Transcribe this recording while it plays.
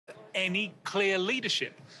any clear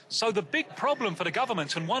leadership. So the big problem for the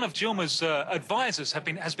government, and one of Dilma's advisors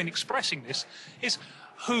has been expressing this, is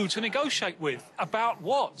who to negotiate with, about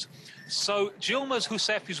what. So Dilma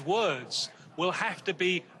Rousseff's words will have to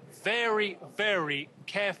be very, very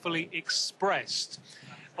carefully expressed.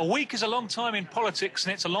 A week is a long time in politics,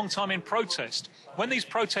 and it's a long time in protest. When these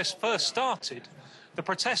protests first started, the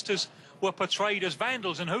protesters were portrayed as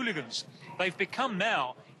vandals and hooligans. They've become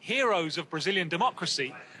now heroes of Brazilian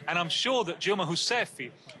democracy, and I'm sure that Dilma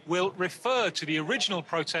Rousseff will refer to the original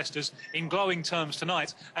protesters in glowing terms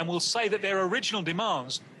tonight and will say that their original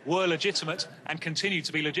demands were legitimate and continue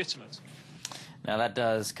to be legitimate. Now that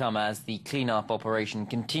does come as the clean-up operation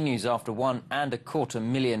continues after 1.25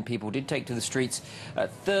 million people did take to the streets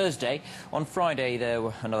Thursday. On Friday there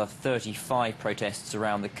were another 35 protests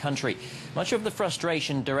around the country. Much of the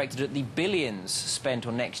frustration directed at the billions spent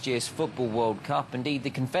on next year's Football World Cup. Indeed, the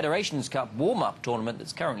Confederations Cup warm-up tournament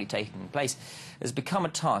that's currently taking place has become a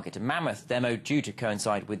target. A mammoth demo due to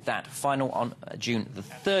coincide with that final on June the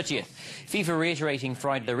 30th. FIFA reiterating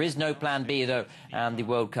Friday there is no plan B though, and the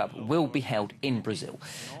World Cup will be held in Brazil.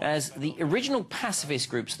 As the original pacifist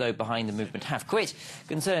groups though behind the movement have quit,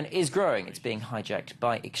 concern is growing. It's being hijacked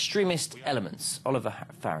by extremist elements. Oliver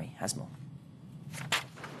Farry has more.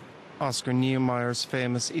 Oscar Niemeyer's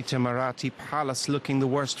famous Itamaraty Palace looking the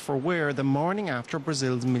worst for wear the morning after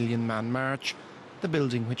Brazil's million-man march. The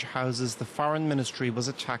building which houses the Foreign Ministry was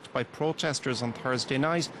attacked by protesters on Thursday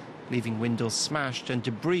night, leaving windows smashed and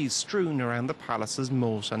debris strewn around the palace's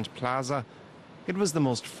moat and plaza. It was the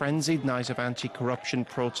most frenzied night of anti-corruption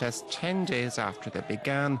protests 10 days after they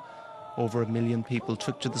began. Over 1 million people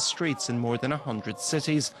took to the streets in more than 100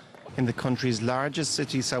 cities. In the country's largest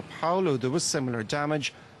city, Sao Paulo, there was similar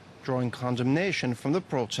damage, drawing condemnation from the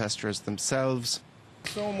protesters themselves.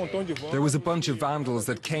 There was a bunch of vandals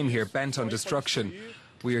that came here bent on destruction.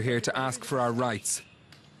 We are here to ask for our rights.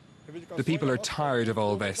 The people are tired of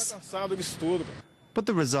all this. But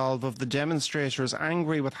the resolve of the demonstrators,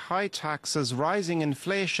 angry with high taxes, rising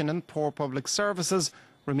inflation and poor public services,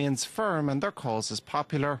 remains firm, and their cause is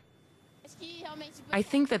popular. I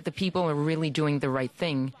think that the people are really doing the right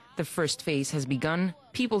thing. The first phase has begun.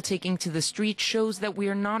 People taking to the street shows that we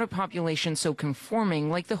are not a population so conforming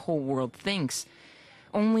like the whole world thinks.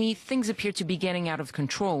 Only things appear to be getting out of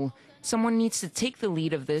control. Someone needs to take the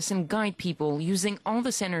lead of this and guide people using all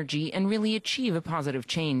this energy and really achieve a positive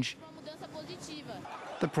change.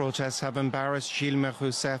 The protests have embarrassed Dilma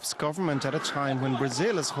Rousseff's government at a time when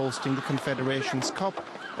Brazil is hosting the Confederations Cup,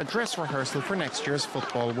 a dress rehearsal for next year's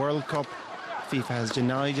Football World Cup. FIFA has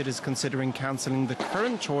denied it is considering cancelling the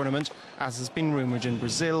current tournament, as has been rumoured in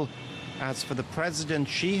Brazil. As for the president,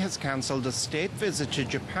 she has cancelled a state visit to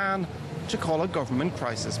Japan to call a government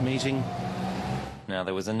crisis meeting. Now,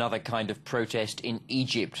 there was another kind of protest in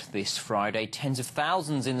Egypt this Friday. Tens of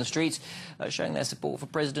thousands in the streets showing their support for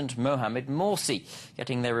President Mohamed Morsi,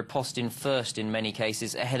 getting their riposte in first in many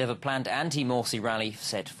cases ahead of a planned anti-Morsi rally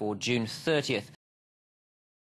set for June 30th.